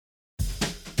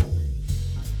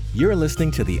You're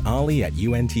listening to the Ollie at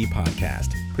UNT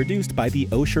podcast, produced by the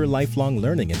Osher Lifelong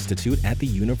Learning Institute at the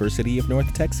University of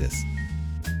North Texas.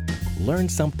 Learn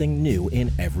something new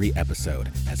in every episode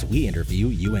as we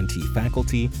interview UNT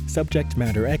faculty, subject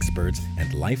matter experts,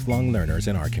 and lifelong learners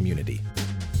in our community.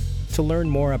 To learn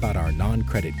more about our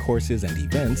non-credit courses and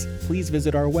events, please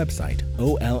visit our website,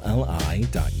 olli.unt.edu,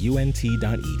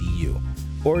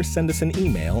 or send us an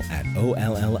email at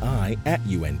olli@unt.edu.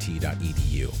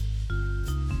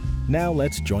 Now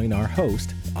let's join our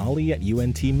host, Ollie at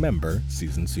UNT member,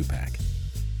 Susan Supak.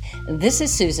 This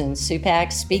is Susan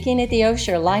Supak speaking at the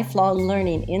Osher Lifelong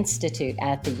Learning Institute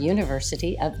at the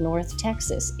University of North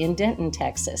Texas in Denton,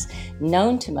 Texas,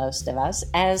 known to most of us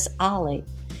as Ollie.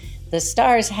 The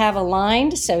stars have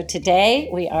aligned, so today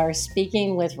we are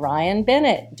speaking with Ryan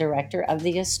Bennett, Director of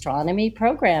the Astronomy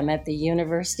Program at the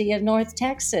University of North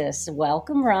Texas.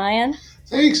 Welcome, Ryan.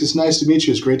 Thanks. It's nice to meet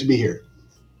you. It's great to be here.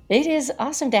 It is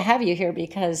awesome to have you here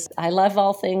because I love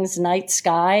all things night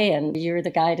sky, and you're the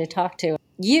guy to talk to.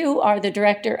 You are the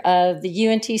director of the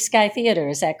UNT Sky Theater,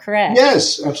 is that correct?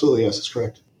 Yes, absolutely. Yes, that's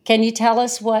correct. Can you tell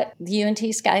us what the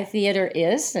UNT Sky Theater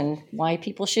is and why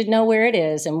people should know where it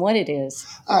is and what it is?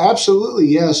 Absolutely,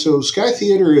 yeah. So Sky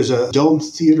Theater is a dome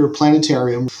theater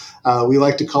planetarium. We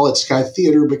like to call it Sky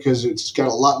Theater because it's got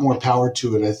a lot more power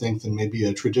to it, I think, than maybe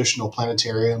a traditional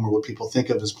planetarium or what people think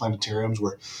of as planetariums,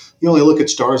 where you only look at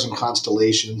stars and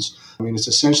constellations. I mean, it's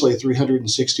essentially a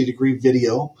 360-degree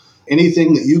video.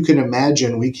 Anything that you can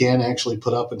imagine, we can actually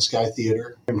put up in Sky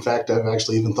Theater. In fact, I've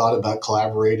actually even thought about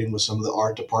collaborating with some of the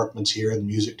art departments here and the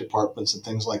music departments and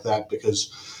things like that, because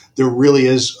there really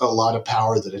is a lot of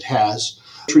power that it has.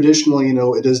 Traditionally,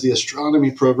 it is the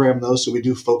astronomy program, though, so we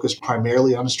do focus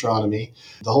primarily on astronomy.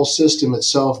 The whole system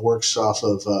itself works off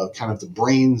of kind of the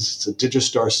brains. It's a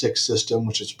Digistar 6 system,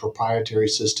 which is a proprietary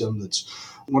system that's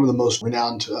one of the most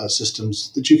renowned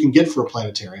systems that you can get for a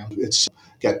planetarium. It's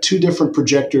got two different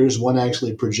projectors. One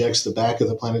actually projects the back of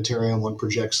the planetarium, one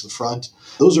projects the front.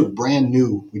 Those are brand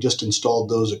new. We just installed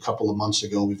those a couple of months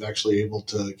ago. We've actually able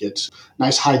to get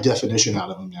nice high definition out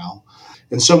of them now.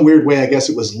 In some weird way, I guess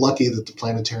it was lucky that the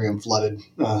planetarium flooded,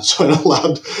 so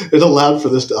it allowed for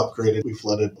this to upgrade it. We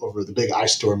flooded over the big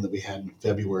ice storm that we had in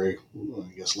February,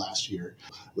 I guess last year.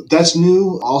 That's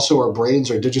new. Also, our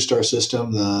brains, our Digistar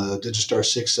system, the Digistar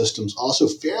 6 system's also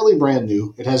fairly brand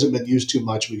new. It hasn't been used too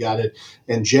much. We got it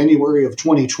in January of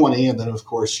 2020, and then, of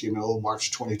course,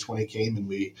 March 2020 came, and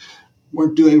we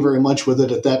weren't doing very much with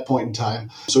it at that point in time.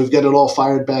 So we've got it all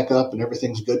fired back up and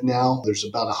everything's good now. There's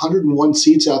about 101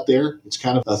 seats out there. It's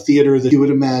kind of a theater that you would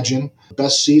imagine.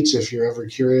 Best seats, if you're ever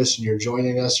curious and you're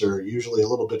joining us, are usually a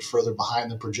little bit further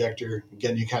behind the projector.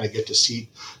 Again, you kind of get to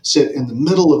sit in the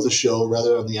middle of the show rather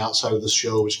than on the outside of the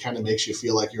show, which kind of makes you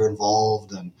feel like you're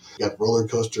involved. And you got roller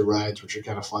coaster rides, which are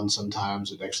kind of fun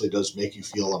sometimes. It actually does make you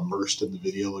feel immersed in the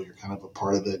video. You're kind of a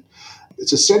part of it.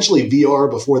 It's essentially VR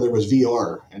before there was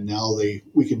VR, and now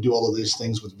we can do all of these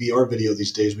things with VR video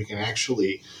these days. We can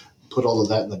actually put all of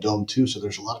that in the dome too, so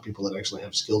there's a lot of people that actually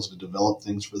have skills to develop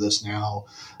things for this now.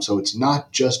 So it's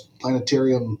not just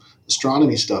planetarium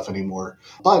astronomy stuff anymore,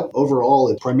 but overall,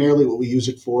 it's primarily what we use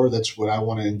it for. That's what I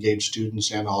want to engage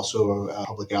students and also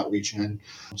public outreach in.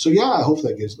 So yeah, I hope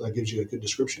that gives you a good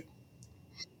description.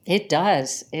 It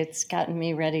does. It's gotten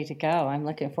me ready to go. I'm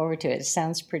looking forward to it. It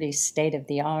sounds pretty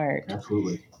state-of-the-art.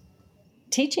 Absolutely.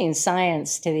 Teaching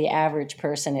science to the average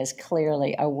person is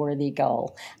clearly a worthy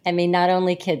goal. I mean, not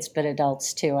only kids, but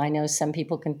adults too. I know some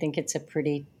people can think it's a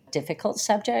pretty difficult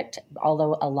subject,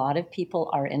 although a lot of people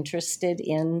are interested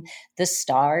in the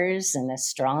stars and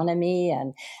astronomy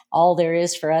and all there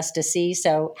is for us to see.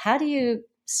 So how do you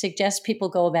suggest people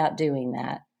go about doing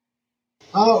that?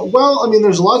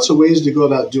 There's lots of ways to go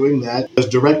about doing that. As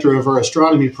director of our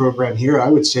astronomy program here, I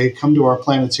would say come to our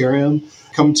planetarium,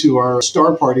 come to our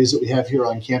star parties that we have here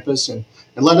on campus, and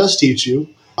let us teach you.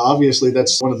 Obviously,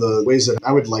 that's one of the ways that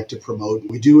I would like to promote.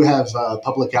 We do have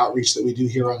public outreach that we do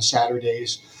here on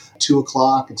Saturdays, 2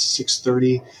 o'clock and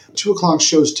 6:30. 2 o'clock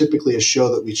show is typically a show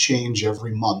that we change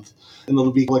every month. And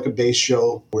it'll be like a base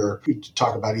show where we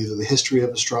talk about either the history of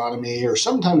astronomy, or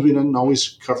sometimes we don't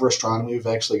always cover astronomy. We've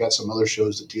actually got some other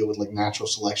shows that deal with like natural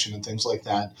selection and things like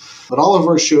that. But all of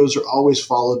our shows are always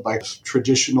followed by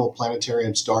traditional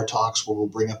planetarium star talks, where we'll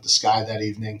bring up the sky that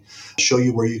evening, show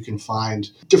you where you can find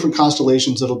different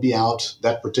constellations that'll be out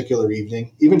that particular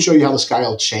evening, even show you how the sky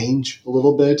will change a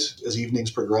little bit as evenings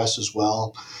progress as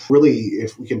well. Really,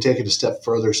 if we can take it a step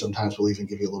further, sometimes we'll even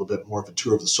give you a little bit more of a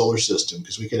tour of the solar system,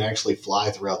 because we can actually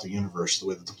fly throughout the universe the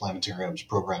way that the planetarium is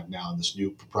programmed now in this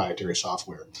new proprietary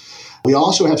software. We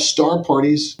also have star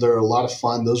parties. They're a lot of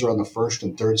fun. Those are on the first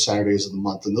and third Saturdays of the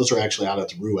month, and those are actually out at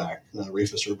the RUAC, the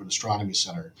Rafus Urban Astronomy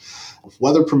Center. If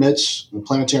weather permits, the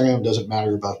planetarium doesn't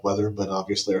matter about weather, but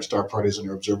obviously our star parties and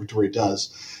our observatory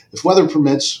does. If weather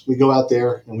permits, we go out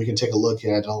there and we can take a look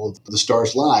at all of the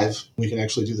stars live. We can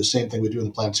actually do the same thing we do in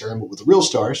the planetarium, but with the real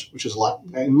stars, which is a lot,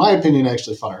 in my opinion,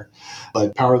 actually funner.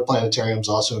 But Power of the Planetarium is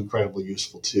also incredibly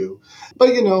useful too.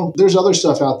 But, there's other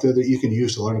stuff out there that you can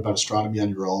use to learn about astronomy on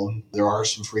your own. There are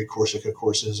some free Corsica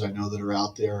courses I know that are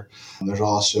out there. And there's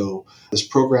also this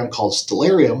program called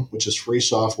Stellarium, which is free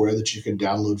software that you can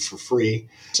download for free.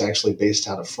 It's actually based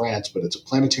out of France, but it's a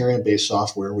planetarium-based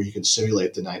software where you can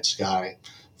simulate the night sky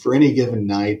for any given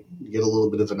night, get a little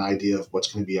bit of an idea of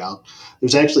what's going to be out.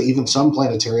 There's actually even some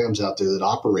planetariums out there that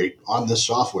operate on this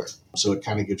software. So it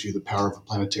kind of gives you the power of a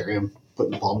planetarium put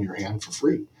in the palm of your hand for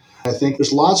free. I think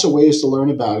there's lots of ways to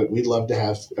learn about it. We'd love to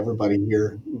have everybody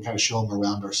here and kind of show them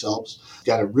around ourselves.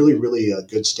 Got a really, really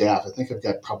good staff. I think I've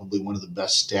got probably one of the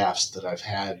best staffs that I've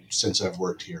had since I've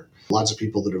worked here. Lots of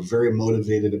people that are very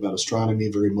motivated about astronomy,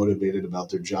 very motivated about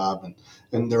their job,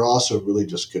 and they're also really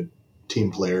just good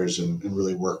team players and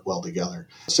really work well together.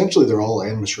 Essentially, they're all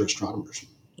amateur astronomers.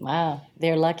 Wow.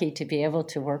 They're lucky to be able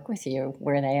to work with you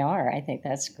where they are. I think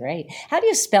that's great. How do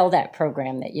you spell that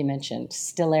program that you mentioned?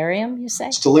 Stellarium, you say?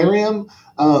 Stellarium?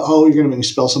 You're going to make me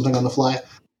spell something on the fly?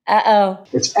 Uh-oh.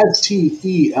 It's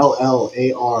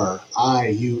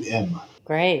Stellarium.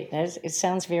 Great. It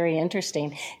sounds very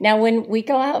interesting. Now, when we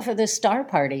go out for the star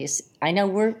parties, I know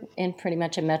we're in pretty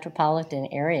much a metropolitan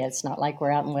area. It's not like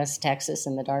we're out in West Texas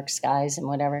in the dark skies and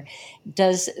whatever.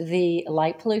 Does the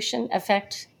light pollution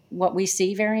affect what we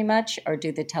see very much, or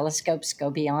do the telescopes go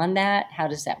beyond that? How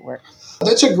does that work?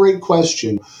 That's a great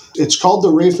question. It's called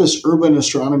the Rafus Urban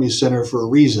Astronomy Center for a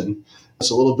reason. It's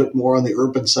a little bit more on the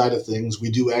urban side of things. We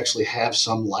do actually have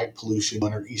some light pollution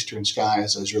on our eastern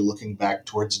skies as you're looking back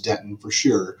towards Denton for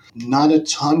sure. Not a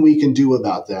ton we can do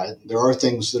about that. There are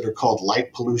things that are called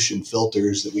light pollution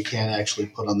filters that we can actually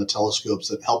put on the telescopes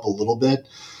that help a little bit.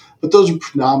 But those are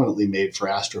predominantly made for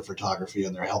astrophotography,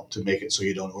 and they're helped to make it so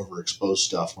you don't overexpose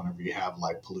stuff whenever you have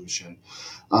light pollution.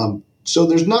 So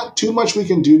there's not too much we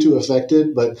can do to affect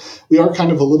it, but we are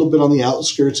kind of a little bit on the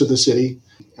outskirts of the city.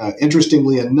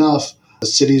 Interestingly enough, the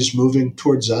city's moving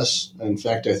towards us. In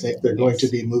fact, I think they're going to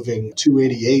be moving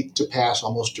 288 to pass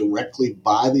almost directly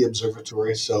by the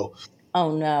observatory. So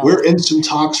oh, no. We're in some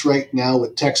talks right now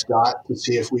with TxDOT to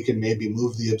see if we can maybe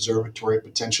move the observatory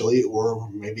potentially, or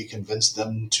maybe convince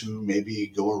them to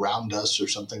maybe go around us or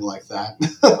something like that.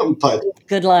 But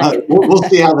good luck. We'll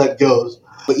see how that goes.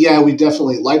 But yeah, we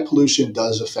definitely, light pollution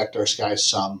does affect our skies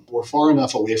some. We're far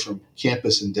enough away from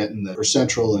campus in Denton that our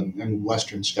central and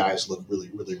western skies look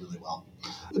really, really, really well.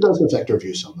 It does affect our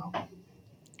view some, though.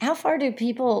 How far do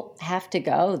people have to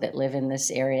go that live in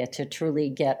this area to truly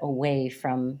get away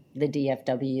from the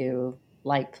DFW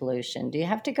light pollution? Do you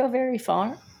have to go very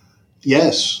far?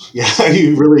 Yes. Yeah,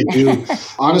 you really do.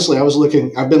 Honestly,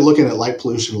 I've been looking at light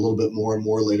pollution a little bit more and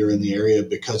more later in the area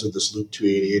because of this Loop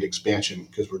 288 expansion,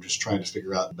 because we're just trying to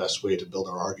figure out the best way to build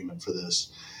our argument for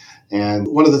this. And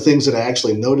one of the things that I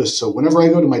actually noticed, so whenever I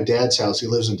go to my dad's house, he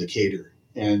lives in Decatur.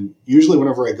 And usually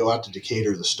whenever I go out to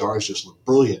Decatur, the stars just look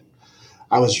brilliant.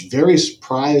 I was very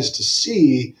surprised to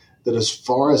see that as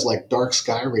far as like dark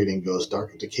sky rating goes,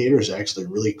 Decatur is actually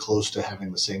really close to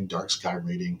having the same dark sky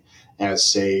rating as,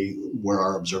 say, where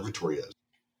our observatory is.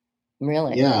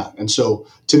 Really? Yeah. And so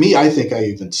to me, I think I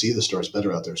even see the stars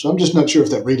better out there. So I'm just not sure if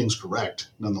that rating's correct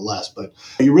nonetheless, but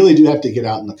you really do have to get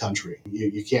out in the country.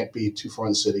 You can't be too far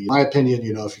in the city. In my opinion,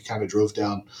 if you kind of drove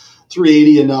down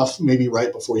 380 enough, maybe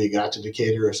right before you got to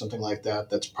Decatur or something like that,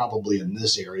 that's probably in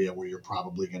this area where you're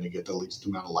probably going to get the least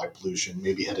amount of light pollution,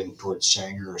 maybe heading towards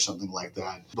Sanger or something like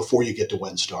that before you get to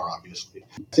WinStar, obviously.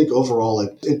 I think overall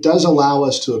it does allow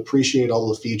us to appreciate all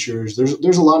the features.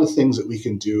 There's a lot of things that we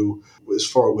can do as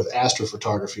far with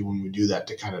astrophotography when we do that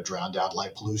to kind of drown out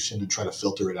light pollution and try to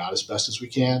filter it out as best as we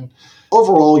can.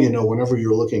 Overall, whenever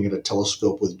you're looking at a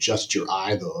telescope with just your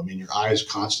eye, though, your eye is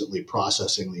constantly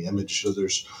processing the image. So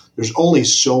there's only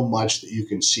so much that you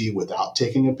can see without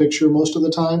taking a picture most of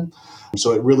the time.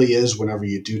 So it really is whenever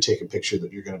you do take a picture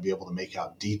that you're going to be able to make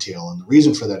out detail. And the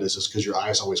reason for that is because your eye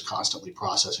is always constantly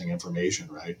processing information,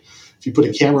 right? If you put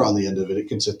a camera on the end of it, it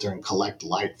can sit there and collect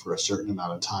light for a certain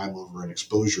amount of time over an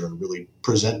exposure and really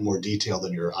present more detail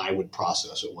than your eye would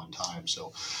process at one time.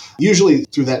 So usually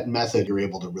through that method, you're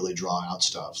able to really draw out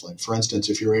stuff. Like, for instance,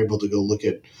 if you're able to go look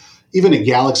at even a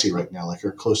galaxy right now, like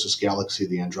our closest galaxy,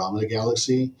 the Andromeda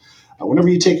Galaxy, Whenever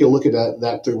you take a look at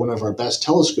that through one of our best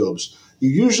telescopes, you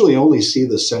usually only see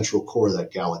the central core of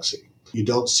that galaxy. You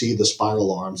don't see the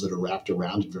spiral arms that are wrapped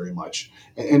around it very much.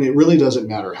 And it really doesn't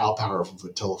matter how powerful of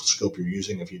a telescope you're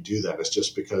using if you do that. It's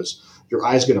just because your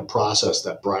eye's going to process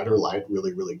that brighter light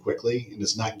really, really quickly, and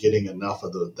it's not getting enough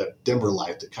of that dimmer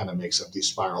light that kind of makes up these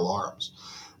spiral arms.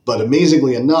 But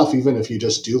amazingly enough, even if you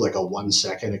just do like a 1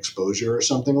 second exposure or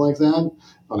something like that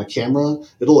on a camera,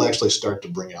 it'll actually start to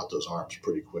bring out those arms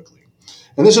pretty quickly.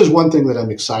 And this is one thing that I'm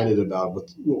excited about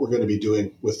with what we're going to be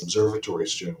doing with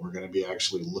observatories soon. We're going to be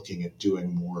actually looking at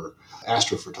doing more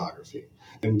astrophotography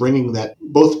and bringing that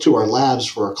both to our labs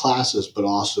for our classes, but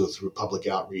also through public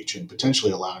outreach and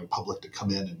potentially allowing public to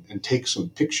come in and take some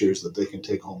pictures that they can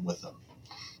take home with them.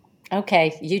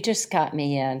 Okay, you just got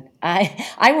me in.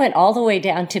 I went all the way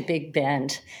down to Big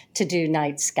Bend to do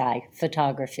night sky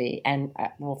photography. And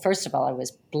well, first of all, I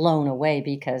was blown away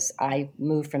because I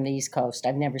moved from the East Coast.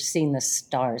 I've never seen the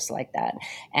stars like that.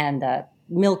 And the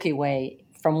Milky Way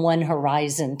from one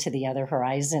horizon to the other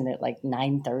horizon at like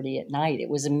 9:30 at night. It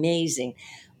was amazing.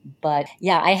 But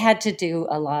yeah, I had to do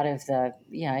a lot of the,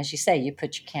 as you say, you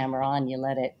put your camera on, you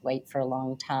let it wait for a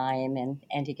long time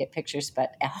and you get pictures.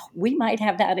 But we might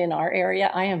have that in our area.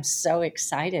 I am so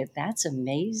excited. That's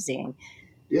amazing.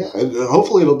 Yeah,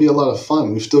 hopefully it'll be a lot of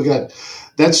fun. We've still got,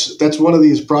 that's one of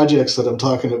these projects that I'm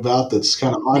talking about that's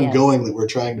kind of ongoing that we're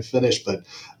trying to finish. But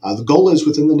the goal is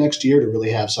within the next year to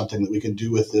really have something that we can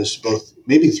do with this, both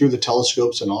maybe through the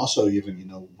telescopes and also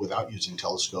even, without using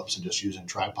telescopes and just using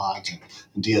tripods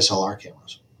and DSLR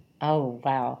cameras. Oh,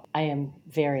 wow. I am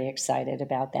very excited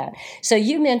about that. So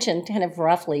you mentioned kind of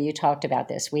roughly, you talked about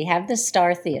this. We have the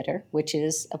Star Theater, which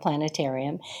is a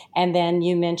planetarium. And then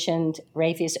you mentioned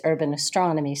Rayfie's Urban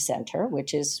Astronomy Center,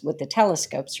 which is with the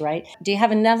telescopes, right? Do you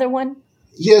have another one?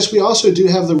 Yes, we also do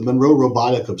have the Monroe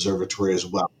Robotic Observatory as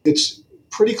well. It's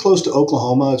pretty close to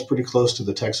Oklahoma. It's pretty close to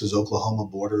the Texas-Oklahoma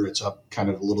border. It's up kind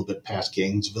of a little bit past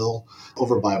Gainesville,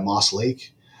 over by Moss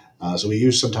Lake. So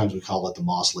sometimes we call it the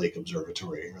Moss Lake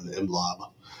Observatory or the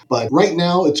MLOB. But right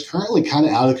now it's currently kind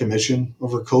of out of commission.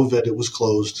 Over COVID, it was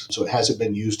closed, so it hasn't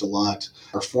been used a lot.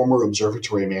 Our former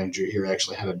observatory manager here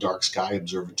actually had a dark sky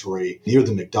observatory near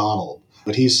the McDonald,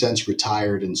 but he's since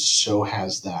retired and so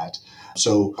has that.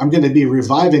 So I'm going to be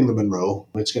reviving the Monroe.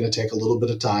 It's going to take a little bit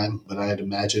of time, but I'd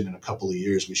imagine in a couple of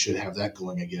years we should have that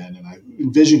going again. And I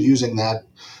envision using that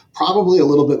probably a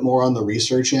little bit more on the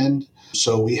research end.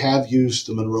 So we have used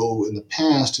the Monroe in the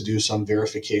past to do some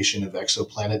verification of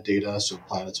exoplanet data, so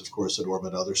planets, of course, that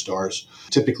orbit other stars.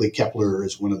 Typically, Kepler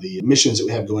is one of the missions that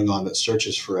we have going on that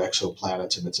searches for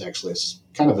exoplanets, and it's actually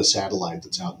kind of a satellite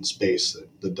that's out in space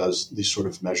that does these sort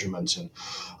of measurements. And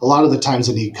a lot of the times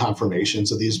they need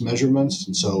confirmations of these measurements,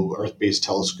 and so Earth-based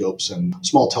telescopes and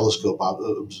small telescope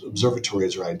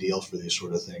observatories are ideal for these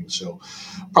sort of things. So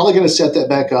probably going to set that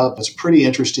back up. It's a pretty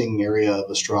interesting area of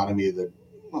astronomy that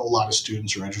a lot of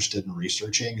students are interested in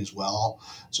researching as well.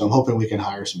 So I'm hoping we can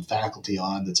hire some faculty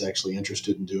on that's actually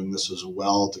interested in doing this as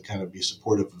well to kind of be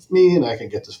supportive of me, and I can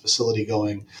get this facility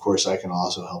going. Of course, I can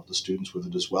also help the students with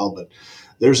it as well, but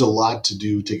there's a lot to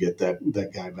do to get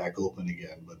that guy back open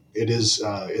again. But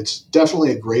it's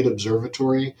definitely a great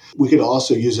observatory. We could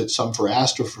also use it some for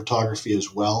astrophotography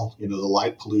as well. The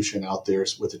light pollution out there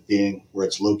with it being where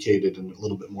it's located in a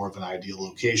little bit more of an ideal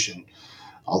location.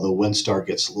 Although WinStar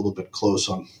got a little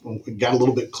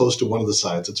bit close to one of the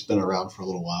sites. It's been around for a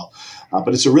little while.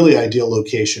 But it's a really ideal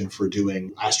location for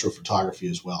doing astrophotography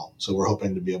as well. So we're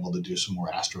hoping to be able to do some more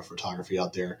astrophotography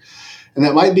out there. And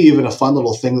that might be even a fun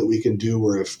little thing that we can do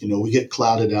where if, we get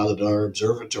clouded out at our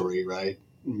observatory, right?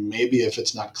 Maybe if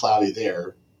it's not cloudy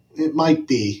there, it might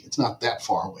be, it's not that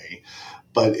far away.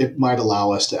 But it might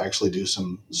allow us to actually do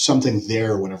something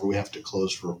there whenever we have to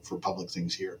close for public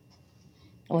things here.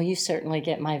 Well, you certainly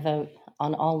get my vote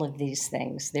on all of these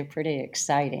things. They're pretty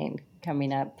exciting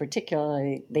coming up,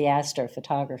 particularly the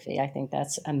astrophotography. I think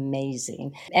that's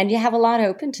amazing. And you have a lot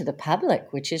open to the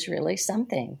public, which is really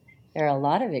something. There are a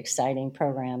lot of exciting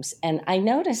programs. And I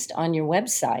noticed on your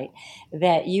website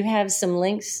that you have some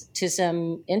links to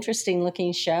some interesting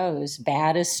looking shows.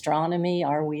 Bad Astronomy,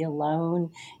 Are We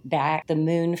Alone? Back, The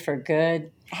Moon for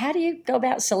Good. How do you go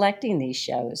about selecting these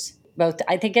shows? Both,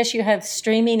 I guess you have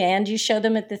streaming and you show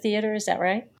them at the theater. Is that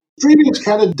right? Streaming's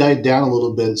kind of died down a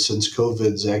little bit since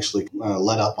COVID's actually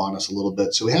let up on us a little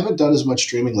bit. So we haven't done as much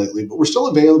streaming lately, but we're still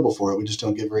available for it. We just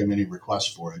don't get very many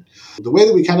requests for it. The way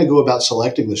that we kind of go about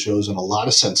selecting the shows in a lot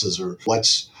of senses are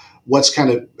what's what's kind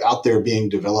of out there being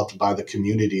developed by the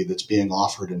community that's being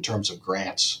offered in terms of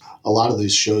grants. A lot of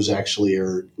these shows actually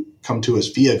come to us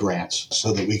via grants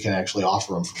so that we can actually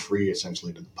offer them for free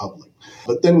essentially to the public.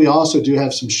 But then we also do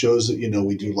have some shows that,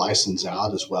 we do license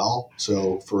out as well.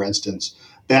 So for instance,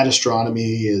 Bad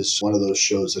Astronomy is one of those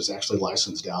shows that's actually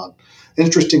licensed out.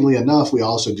 Interestingly enough, we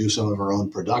also do some of our own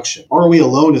production. Are We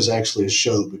Alone is actually a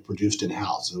show that we produced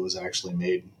in-house. It was actually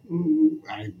made,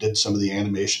 I did some of the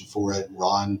animation for it.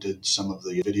 Ron did some of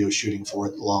the video shooting for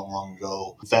it long, long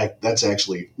ago. In fact,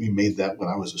 we made that when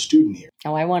I was a student here.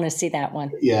 Oh, I want to see that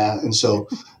one. Yeah, and so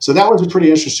that was a pretty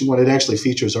interesting one. It actually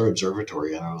features our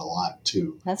observatory in it a lot,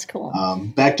 too. That's cool.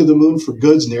 Back to the Moon for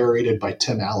Good's narrated by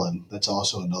Tim Allen. That's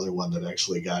also another one that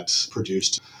actually got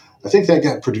produced. I think that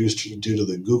got produced due to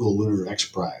the Google Lunar X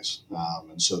Prize.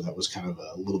 And so that was kind of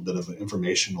a little bit of an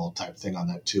informational type thing on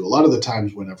that, too. A lot of the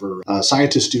times whenever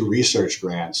scientists do research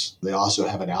grants, they also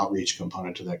have an outreach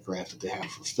component to that grant that they have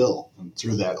for Phil. And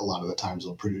through that, a lot of the times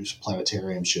they'll produce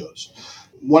planetarium shows.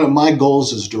 One of my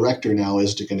goals as director now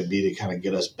is to kind of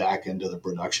get us back into the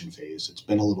production phase. It's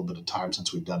been a little bit of time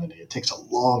since we've done it. It takes a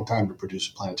long time to produce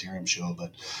a planetarium show,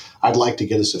 but I'd like to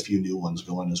get us a few new ones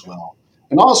going as well.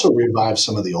 And also revive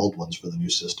some of the old ones for the new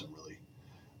system, really.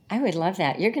 I would love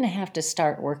that. You're going to have to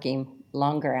start working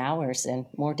longer hours and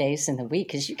more days in the week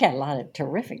because you've got a lot of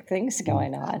terrific things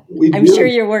going on. I'm sure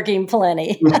you're working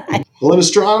plenty. Well, in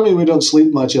astronomy, we don't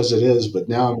sleep much as it is, but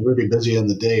now I'm really busy in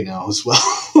the day now as well.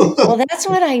 Well, that's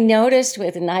what I noticed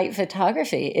with night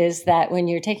photography is that when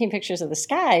you're taking pictures of the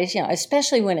skies,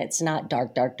 especially when it's not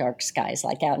dark, dark, dark skies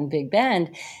like out in Big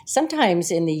Bend,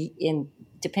 sometimes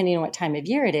depending on what time of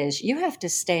year it is, you have to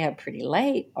stay up pretty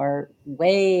late or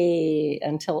way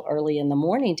until early in the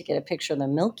morning to get a picture of the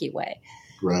Milky Way.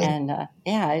 Right. And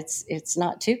it's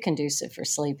not too conducive for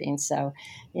sleeping. So,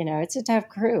 it's a tough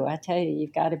crew. I tell you,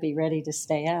 you've got to be ready to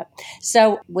stay up.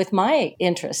 So with my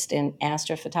interest in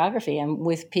astrophotography and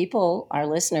with people, our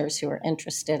listeners who are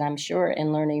interested, I'm sure,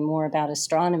 in learning more about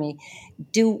astronomy,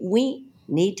 do we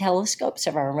need telescopes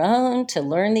of our own to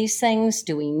learn these things?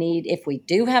 If we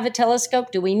do have a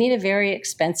telescope, do we need a very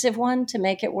expensive one to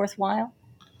make it worthwhile?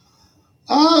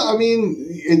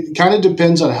 It kind of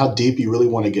depends on how deep you really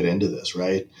want to get into this,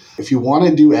 right? If you want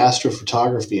to do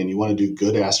astrophotography and you want to do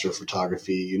good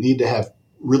astrophotography, you need to have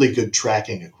really good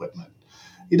tracking equipment.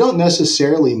 You don't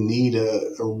necessarily need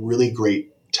a really great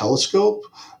telescope,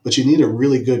 but you need a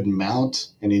really good mount,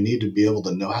 and you need to be able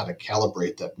to know how to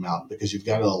calibrate that mount because you've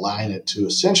got to align it to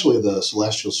essentially the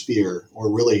celestial sphere, or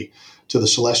really to the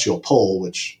celestial pole,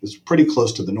 which is pretty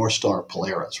close to the North Star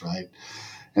Polaris, right?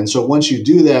 And so once you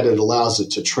do that, it allows it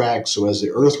to track. So as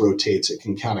the Earth rotates, it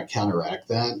can kind of counteract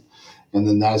that. And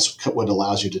then that's what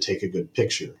allows you to take a good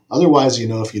picture. Otherwise,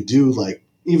 if you do like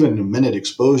even a minute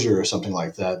exposure or something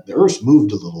like that, the Earth's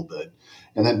moved a little bit.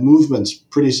 And that movement's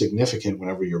pretty significant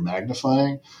whenever you're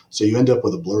magnifying. So you end up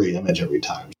with a blurry image every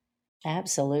time.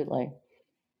 Absolutely.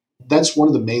 That's one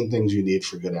of the main things you need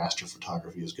for good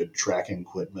astrophotography is good tracking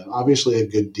equipment. Obviously, a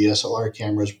good DSLR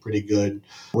camera is pretty good.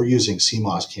 We're using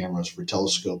CMOS cameras for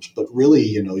telescopes, but really,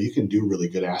 you can do really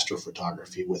good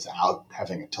astrophotography without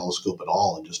having a telescope at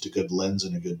all and just a good lens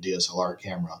and a good DSLR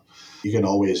camera. You can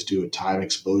always do a time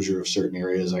exposure of certain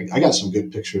areas. I got some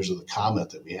good pictures of the comet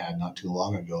that we had not too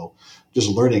long ago, just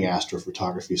learning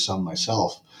astrophotography some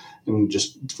myself. And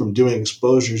just from doing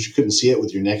exposures, you couldn't see it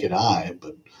with your naked eye,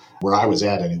 but where I was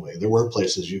at anyway, there were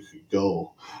places you could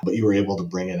go, but you were able to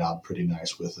bring it out pretty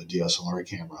nice with a DSLR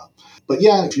camera. But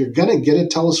yeah, if you're going to get a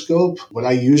telescope, what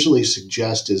I usually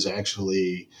suggest is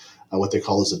actually what they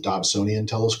call is a Dobsonian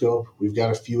telescope. We've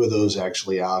got a few of those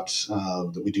actually out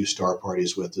that we do star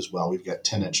parties with as well. We've got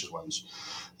 10-inch ones.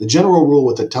 The general rule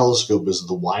with the telescope is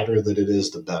the wider that it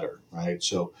is, the better, right?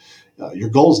 So your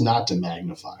goal is not to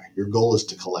magnify. Your goal is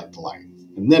to collect light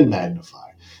and then magnify.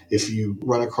 If you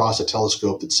run across a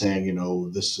telescope that's saying,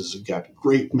 this has got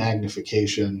great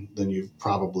magnification, then you're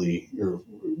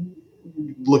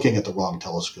looking at the wrong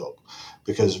telescope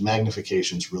because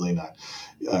magnification is really not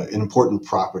an important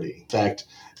property. In fact,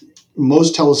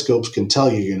 most telescopes can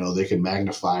tell you, they can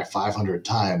magnify 500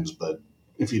 times, but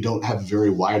if you don't have a very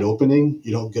wide opening,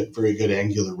 you don't get very good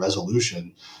angular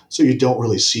resolution. So you don't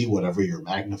really see whatever you're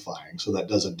magnifying. So that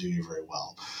doesn't do you very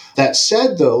well. That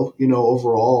said, though,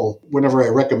 overall, whenever I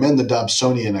recommend the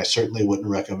Dobsonian, I certainly wouldn't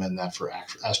recommend that for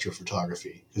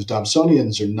astrophotography. Because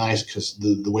Dobsonians are nice because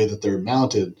the way that they're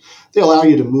mounted, they allow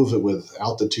you to move it with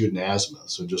altitude and azimuth.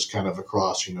 So just kind of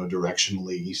across,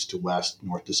 directionally, east to west,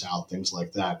 north to south, things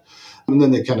like that. And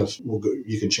then they kind of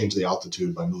you can change the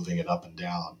altitude by moving it up and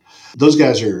down. Those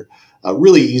guys are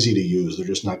really easy to use. They're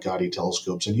just not gaudy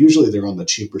telescopes. And usually they're on the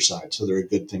cheaper side. So they're a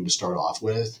good thing to start off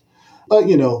with. But,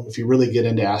 if you really get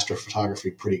into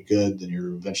astrophotography pretty good, then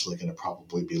you're eventually going to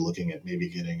probably be looking at maybe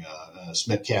getting a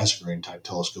Schmidt-Cassegrain type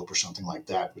telescope or something like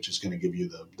that, which is going to give you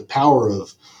the power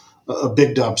of a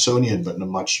big Dobsonian, but in a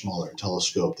much smaller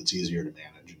telescope that's easier to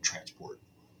manage and transport.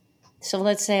 So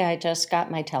let's say I just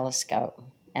got my telescope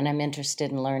and I'm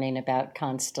interested in learning about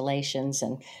constellations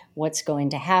and what's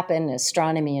going to happen,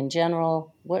 astronomy in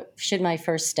general. What should my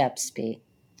first steps be?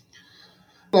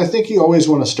 I think you always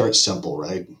want to start simple,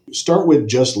 right? Start with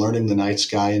just learning the night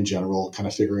sky in general, kind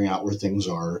of figuring out where things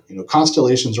are.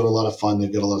 Constellations are a lot of fun.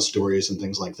 They've got a lot of stories and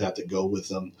things like that go with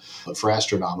them. But for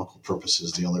astronomical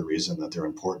purposes, the only reason that they're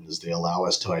important is they allow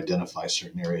us to identify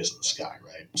certain areas of the sky,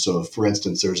 right? So if, for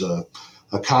instance, there's a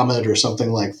comet or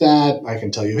something like that, I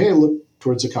can tell you, hey, look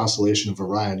towards the constellation of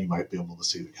Orion, you might be able to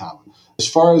see the comet. As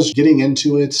far as getting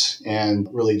into it and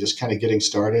really just kind of getting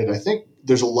started, I think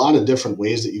there's a lot of different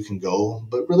ways that you can go,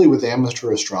 but really with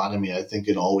amateur astronomy, I think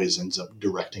it always ends up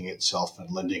directing itself and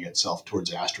lending itself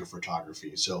towards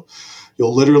astrophotography. So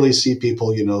you'll literally see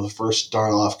people, first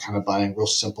start off kind of buying real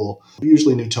simple,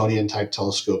 usually Newtonian type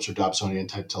telescopes or Dobsonian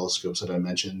type telescopes that I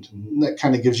mentioned. And that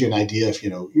kind of gives you an idea if,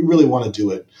 you really want to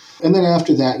do it. And then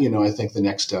after that, I think the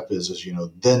next step is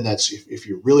then that's if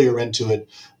you really are into it,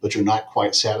 but you're not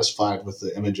quite satisfied with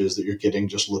the images that you're getting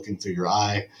just looking through your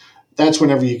eye. That's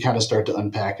whenever you kind of start to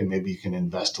unpack and maybe you can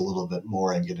invest a little bit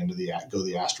more and get into go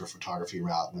the astrophotography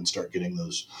route and then start getting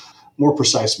those more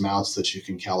precise mounts that you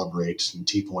can calibrate and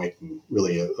T-point and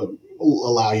really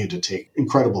allow you to take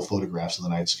incredible photographs of the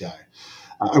night sky.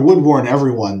 I would warn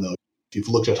everyone, though, if you've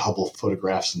looked at Hubble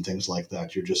photographs and things like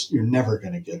that, you're never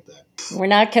going to get that. We're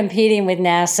not competing with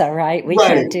NASA, right? We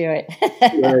can't do it.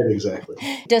 Right, exactly.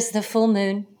 Does the full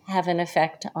moon have an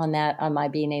effect on that, on my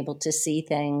being able to see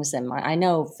things? And I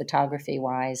know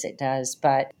photography-wise it does,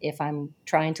 but if I'm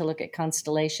trying to look at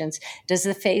constellations, does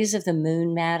the phase of the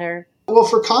moon matter? Well,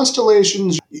 for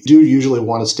constellations, you do usually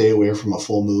want to stay away from a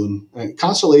full moon. And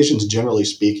constellations, generally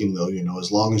speaking, though,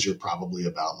 as long as you're probably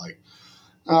about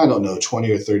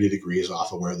 20 or 30 degrees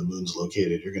off of where the moon's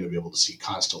located, you're going to be able to see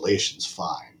constellations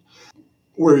fine.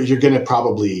 Where you're going to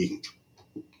probably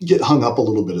get hung up a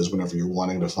little bit is whenever you're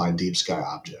wanting to find deep sky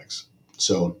objects.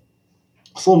 So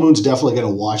full moon's definitely going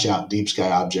to wash out deep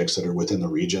sky objects that are within the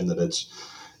region that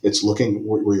it's looking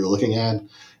where you're looking at.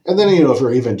 And then, if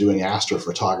you're even doing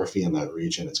astrophotography in that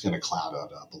region, it's going to cloud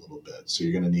it up a little bit. So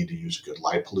you're going to need to use a good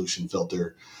light pollution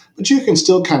filter, but you can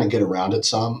still kind of get around it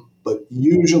some. But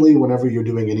usually whenever you're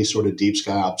doing any sort of deep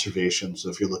sky observations, so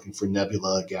if you're looking for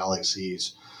nebula,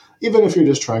 galaxies, even if you're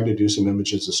just trying to do some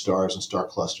images of stars and star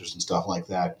clusters and stuff like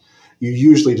that, you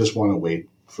usually just want to wait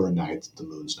for a night that the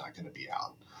moon's not going to be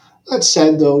out. That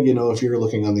said, though, if you're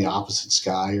looking on the opposite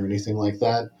sky or anything like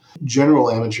that, general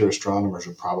amateur astronomers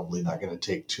are probably not going to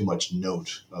take too much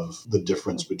note of the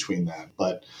difference between that.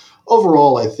 But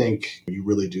overall, I think you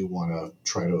really do want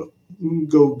to try to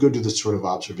go do the sort of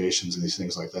observations and these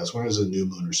things like that. So when there's a new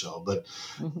moon or so. But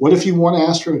what if you want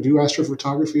to do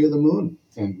astrophotography of the moon?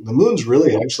 And the moon's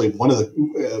really actually one of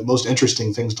the most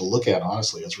interesting things to look at,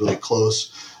 honestly. It's really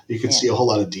close. You can see a whole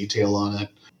lot of detail on it.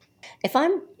 If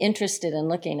I'm interested in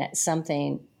looking at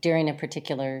something during a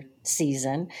particular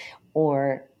season,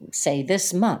 or say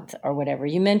this month or whatever,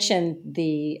 you mentioned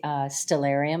the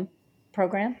Stellarium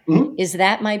program. Mm-hmm. Is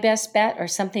that my best bet or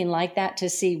something like that to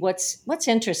see what's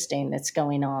interesting that's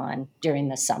going on during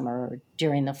the summer or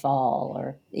during the fall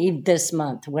or even this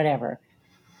month, whatever?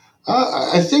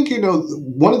 I think,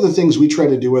 one of the things we try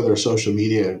to do with our social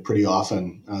media pretty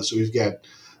often, so we've got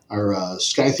our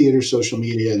Sky Theater social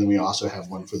media, and then we also have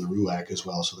one for the RUAC as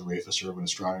well, so the Rafus Urban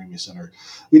Astronomy Center.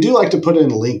 We do like to put in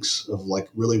links of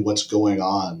really what's going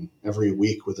on every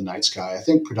week with the night sky. I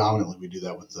think predominantly we do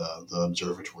that with the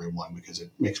observatory one because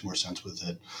it makes more sense with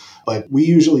it. But we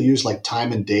usually use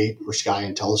time and date or sky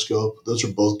and telescope. Those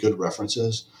are both good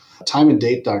references.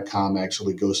 Timeanddate.com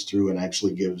actually goes through and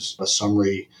actually gives a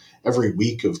summary every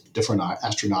week of different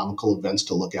astronomical events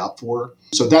to look out for.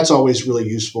 So that's always really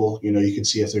useful. You can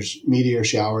see if there's meteor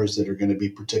showers that are going to be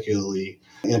particularly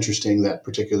interesting that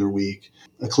particular week.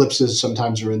 Eclipses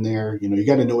sometimes are in there. You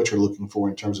got to know what you're looking for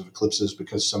in terms of eclipses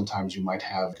because sometimes you might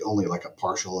have only a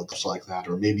partial eclipse like that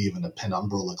or maybe even a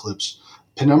penumbral eclipse.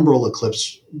 Penumbral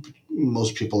eclipse,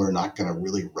 most people are not going to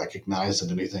really recognize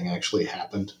that anything actually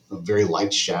happened. A very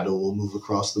light shadow will move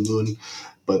across the moon.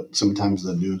 but sometimes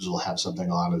the news will have something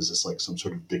on as just like some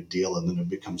sort of big deal, and then it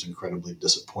becomes incredibly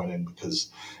disappointing because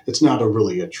it's not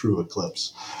a true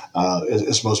eclipse,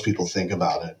 as most people think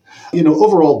about it.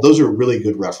 Overall, those are really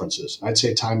good references. I'd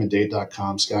say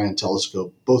timeanddate.com, Sky and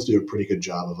Telescope both do a pretty good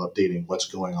job of updating what's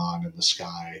going on in the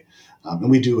sky.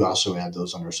 And we do also add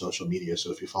those on our social media.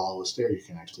 So if you follow us there, you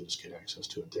can actually just get access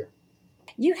to it there.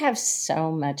 You have so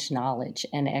much knowledge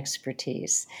and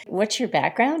expertise. What's your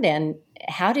background, and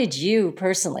how did you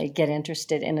personally get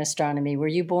interested in astronomy? Were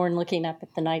you born looking up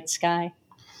at the night sky?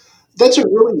 That's a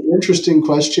really interesting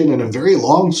question and a very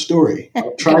long story.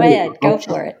 Go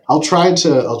for it. I'll try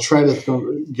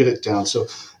to get it down. So,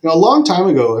 a long time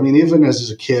ago, even as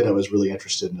a kid, I was really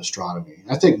interested in astronomy.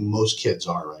 I think most kids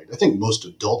are, right? I think most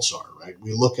adults are, right?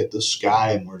 We look at the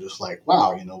sky and we're just like,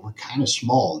 wow, we're kind of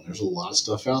small and there's a lot of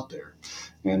stuff out there.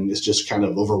 And it's just kind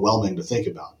of overwhelming to think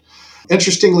about.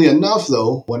 Interestingly enough,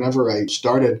 though, whenever I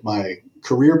started my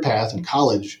career path in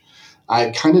college,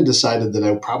 I kind of decided that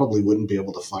I probably wouldn't be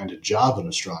able to find a job in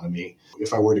astronomy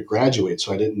if I were to graduate.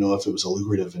 So I didn't know if it was a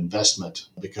lucrative investment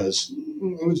because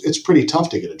it's pretty tough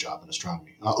to get a job in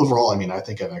astronomy. Overall, I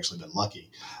think I've actually been lucky.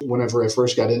 Whenever I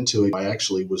first got into it, I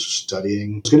actually was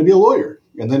studying, I was going to be a lawyer.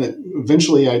 And then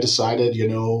eventually I decided,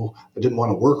 I didn't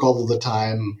want to work all of the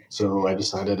time. So I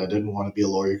decided I didn't want to be a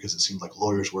lawyer because it seemed like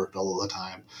lawyers worked all of the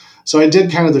time. So I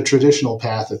did kind of the traditional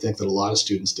path, I think, that a lot of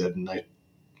students did. And I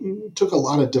took a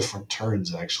lot of different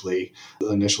turns, actually,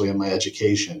 initially in my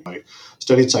education. I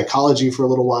studied psychology for a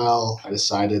little while. I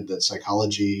decided that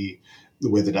psychology,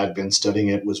 the way that I'd been studying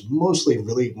it, was mostly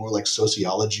really more like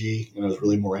sociology, and I was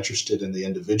really more interested in the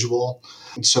individual.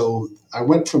 And so I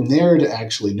went from there to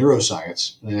actually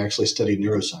neuroscience, and I actually studied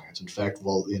neuroscience. In fact,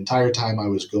 the entire time I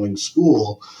was going to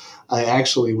school, I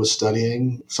actually was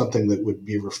studying something that would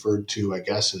be referred to, I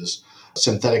guess, as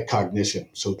synthetic cognition.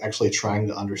 So actually trying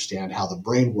to understand how the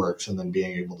brain works and then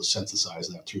being able to synthesize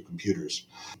that through computers.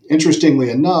 Interestingly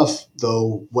enough,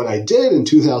 though, what I did in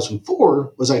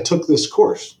 2004 was I took this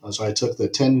course. So I took the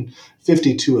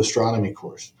 1052 astronomy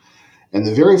course. And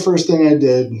the very first thing I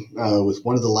did with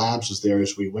one of the labs was there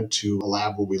is we went to a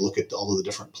lab where we look at all of the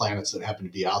different planets that happened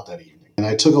to be out that evening. And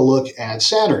I took a look at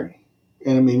Saturn.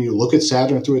 And you look at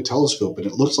Saturn through a telescope and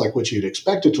it looks like what you'd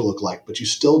expect it to look like, but you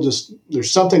still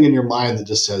there's something in your mind that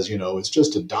just says, it's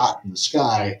just a dot in the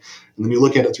sky. And then you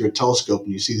look at it through a telescope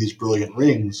and you see these brilliant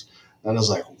rings. And I was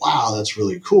like, wow, that's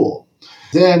really cool.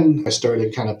 Then I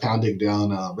started kind of pounding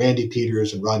down Randy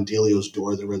Peters and Ron Delio's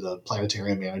door. They were the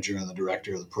planetarium manager and the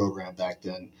director of the program back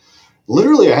then.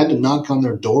 Literally, I had to knock on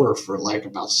their door for like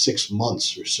about 6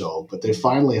 months or so, but they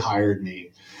finally hired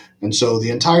me. And so the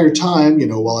entire time,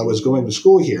 while I was going to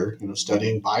school here,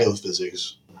 studying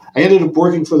biophysics, I ended up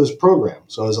working for this program.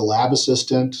 So I was a lab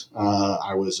assistant.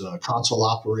 I was a console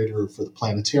operator for the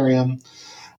planetarium.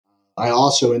 I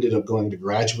also ended up going to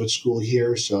graduate school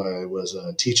here. So I was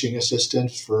a teaching assistant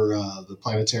for the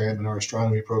planetarium and our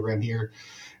astronomy program here.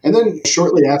 And then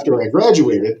shortly after I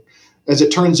graduated, as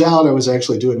it turns out, I was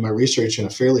actually doing my research in a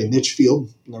fairly niche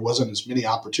field, and there wasn't as many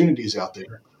opportunities out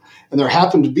there. And there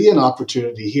happened to be an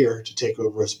opportunity here to take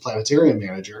over as planetarium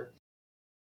manager.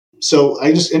 So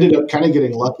I just ended up kind of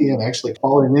getting lucky and actually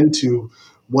falling into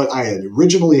what I had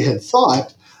originally had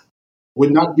thought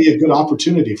would not be a good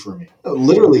opportunity for me.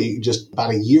 Literally just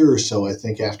about a year or so, I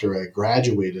think, after I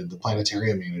graduated, the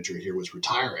planetarium manager here was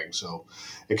retiring. So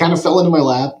it kind of fell into my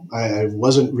lap. I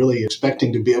wasn't really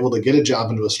expecting to be able to get a job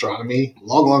into astronomy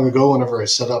long ago whenever I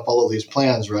set up all of these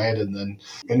plans, right? And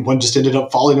one just ended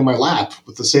up falling in my lap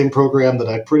with the same program that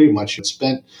I pretty much had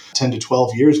spent 10 to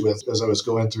 12 years with as I was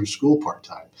going through school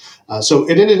part-time. So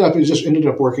it just ended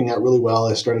up working out really well.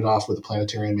 I started off with a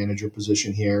planetarium manager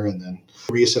position here, and then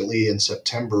recently in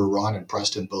September, Ron and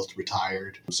Preston both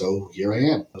retired. So here I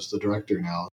am as the director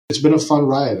now. It's been a fun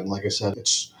ride. And like I said,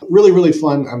 it's really, really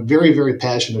fun. I'm very, very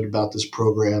passionate about this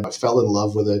program. I fell in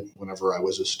love with it whenever I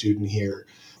was a student here.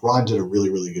 Ron did a really,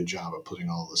 really good job of putting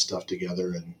all this stuff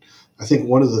together. And I think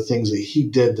one of the things that he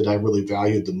did that I really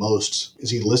valued the most is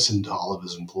he listened to all of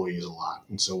his employees a lot.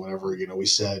 And so whenever, we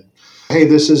said, hey,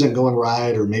 this isn't going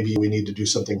right, or maybe we need to do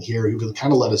something here, he would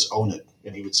kind of let us own it.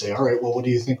 And he would say, all right, well, what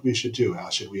do you think we should do? How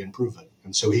should we improve it?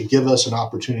 And so he'd give us an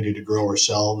opportunity to grow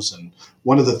ourselves. And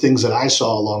one of the things that I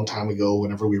saw a long time ago,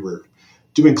 whenever we were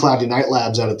doing cloudy night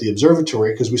labs out at the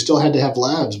observatory, because we still had to have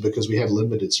labs because we had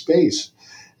limited space.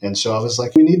 And so I was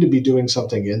like, we need to be doing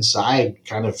something inside,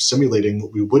 kind of simulating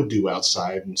what we would do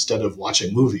outside instead of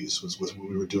watching movies was what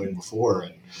we were doing before.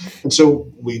 And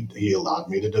so he allowed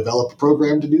me to develop a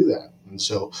program to do that. And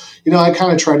so, I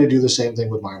kind of try to do the same thing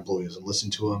with my employees and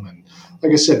listen to them. And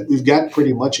like I said, we've got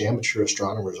pretty much amateur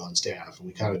astronomers on staff, and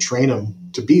we kind of train them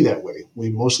to be that way.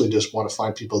 We mostly just want to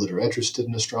find people that are interested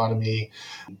in astronomy,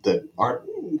 that aren't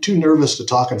too nervous to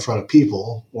talk in front of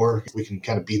people, or we can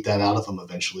kind of beat that out of them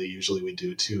eventually. Usually we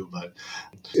do too, but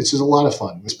it's just a lot of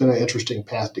fun. It's been an interesting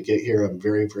path to get here. I'm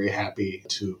very, very happy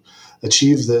to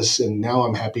achieve this, and now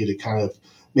I'm happy to kind of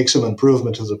make some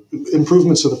improvements to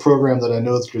the program that I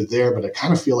know that are there, but I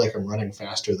kind of feel like I'm running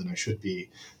faster than I should be,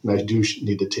 and I do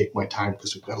need to take my time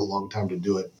because we've got a long time to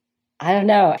do it. I don't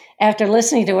know. After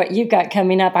listening to what you've got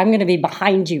coming up, I'm going to be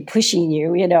behind you, pushing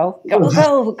you, go,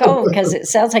 because it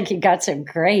sounds like you've got some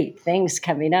great things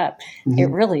coming up. Mm-hmm. It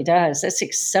really does. That's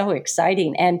so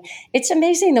exciting. And it's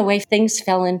amazing the way things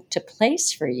fell into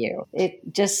place for you. It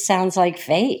just sounds like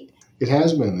fate. It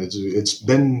has been.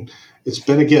 It's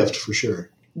been a gift for sure.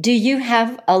 Do you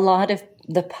have a lot of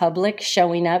the public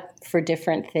showing up for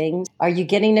different things? Are you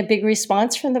getting a big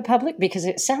response from the public? Because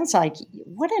it sounds like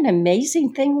what an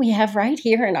amazing thing we have right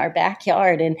here in our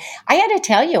backyard. And I got to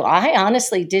tell you, I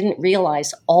honestly didn't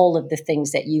realize all of the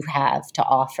things that you have to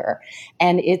offer.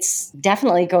 And it's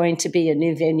definitely going to be a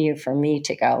new venue for me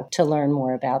to go to learn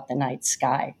more about the night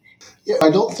sky. Yeah, I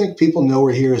don't think people know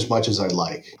we're here as much as I'd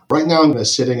like. Right now, I'm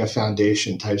sitting a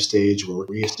foundation type stage where we're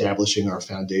reestablishing our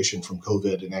foundation from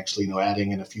COVID and actually,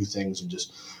 adding in a few things and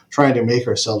just trying to make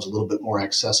ourselves a little bit more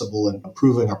accessible and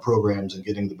improving our programs and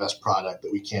getting the best product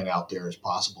that we can out there as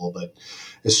possible. But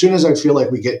as soon as I feel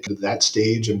like we get to that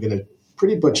stage, I'm going to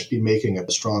pretty much be making a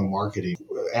strong marketing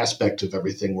aspect of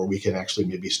everything where we can actually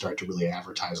maybe start to really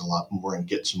advertise a lot more and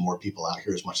get some more people out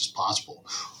here as much as possible.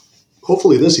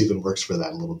 Hopefully this even works for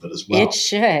that a little bit as well. It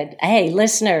should. Hey,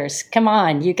 listeners, come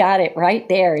on. You got it right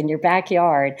there in your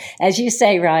backyard. As you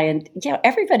say, Ryan,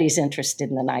 everybody's interested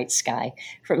in the night sky,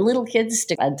 from little kids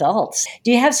to adults.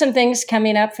 Do you have some things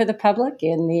coming up for the public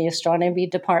in the astronomy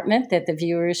department that the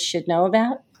viewers should know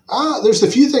about? There's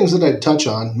a few things that I'd touch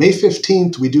on. May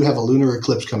 15th, we do have a lunar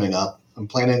eclipse coming up. I'm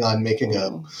planning on making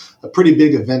a pretty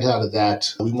big event out of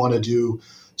that. We want to do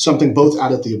something both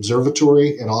out at the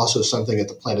observatory and also something at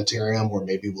the planetarium, where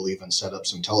maybe we'll even set up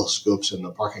some telescopes in the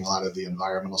parking lot of the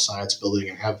environmental science building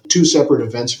and have two separate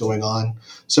events going on.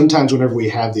 Sometimes whenever we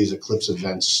have these eclipse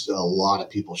events, a lot of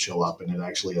people show up, and it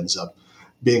actually ends up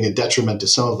being a detriment to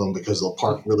some of them because they'll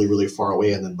park really, really far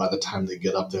away, and then by the time they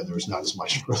get up there, there's not as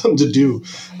much for them to do.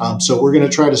 So we're going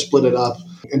to try to split it up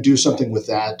and do something with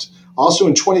that. Also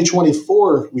in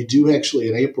 2024, we do actually,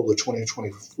 in April of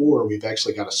 2024, we've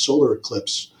actually got a solar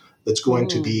eclipse that's going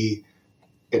to be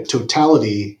in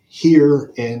totality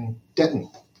here in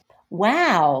Denton.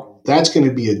 Wow. That's going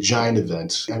to be a giant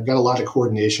event. I've got a lot of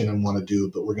coordination I want to do,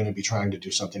 but we're going to be trying to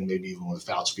do something maybe even with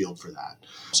Fouts Field for that.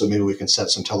 So maybe we can set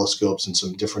some telescopes and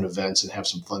some different events and have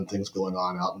some fun things going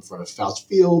on out in front of Fouts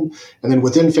Field. And then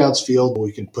within Fouts Field,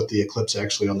 we can put the eclipse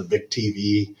actually on the big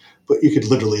TV. But you could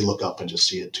literally look up and just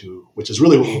see it too, which is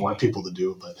really what we want people to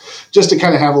do. But just to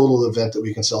kind of have a little event that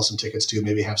we can sell some tickets to,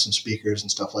 maybe have some speakers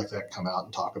and stuff like that come out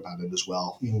and talk about it as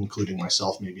well, including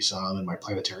myself, maybe some, and my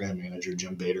planetarium manager,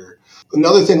 Jim Bader.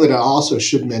 Another thing that I also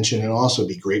should mention and also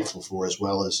be grateful for as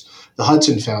well is the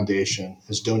Hudson Foundation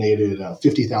has donated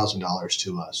 $50,000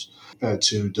 to us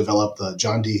to develop the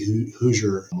John D.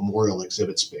 Hoosier Memorial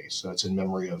Exhibit Space. That's in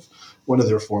memory of one of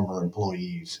their former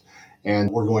employees.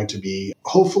 And we're going to be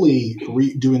hopefully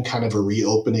doing kind of a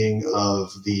reopening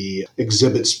of the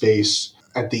exhibit space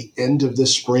at the end of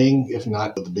this spring, if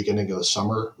not at the beginning of the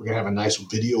summer. We're going to have a nice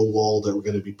video wall that we're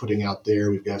going to be putting out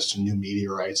there. We've got some new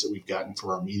meteorites that we've gotten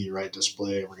for our meteorite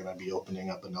display. We're going to be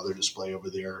opening up another display over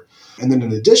there. And then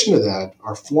in addition to that,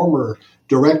 our former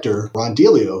director, Ron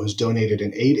Delio, has donated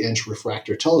an 8-inch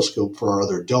refractor telescope for our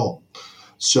other dome.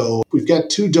 So we've got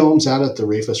two domes out at the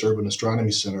Rafus Urban Astronomy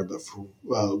Center, but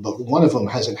one of them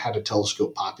hasn't had a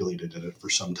telescope populated in it for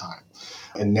some time.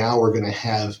 And now we're going to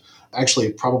have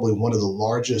actually probably one of the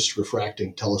largest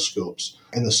refracting telescopes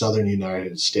in the southern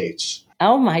United States.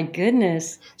 Oh, my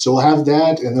goodness. So we'll have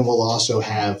that, and then we'll also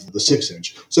have the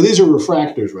 6-inch. So these are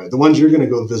refractors, right? The ones you're going to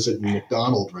go visit in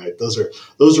McDonald, right? Those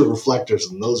are reflectors,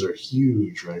 and those are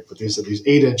huge, right? But these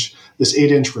 8-inch, this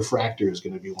 8-inch refractor is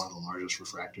going to be one of the largest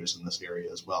refractors in this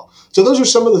area as well. So those are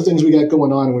some of the things we got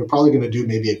going on, and we're probably going to do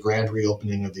maybe a grand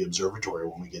reopening of the observatory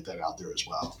when we get that out there as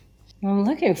well. I'm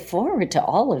looking forward to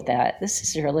all of that. This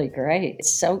is really great.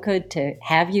 It's so good to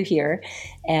have you here.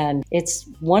 And it's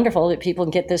wonderful that people can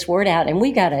get this word out. And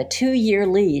we got a 2-year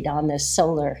lead on this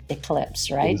solar eclipse,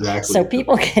 right? Exactly. So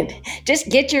people can just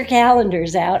get your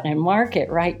calendars out and mark it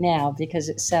right now, because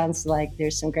it sounds like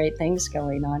there's some great things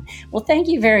going on. Well, thank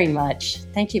you very much.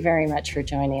 Thank you very much for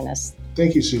joining us.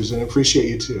 Thank you, Susan. I appreciate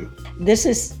you too. This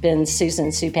has been Susan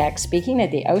Supak speaking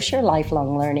at the Osher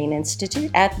Lifelong Learning Institute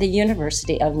at the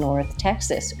University of North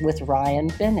Texas with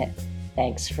Ryan Bennett.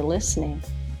 Thanks for listening.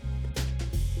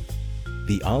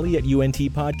 The Ollie at UNT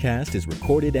podcast is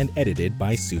recorded and edited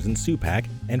by Susan Supak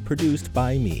and produced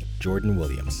by me, Jordan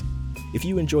Williams. If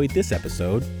you enjoyed this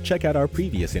episode, check out our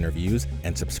previous interviews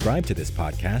and subscribe to this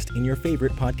podcast in your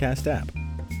favorite podcast app.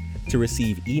 To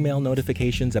receive email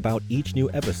notifications about each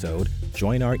new episode,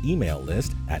 join our email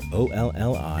list at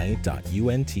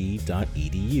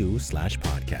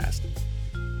olli.unt.edu/podcast.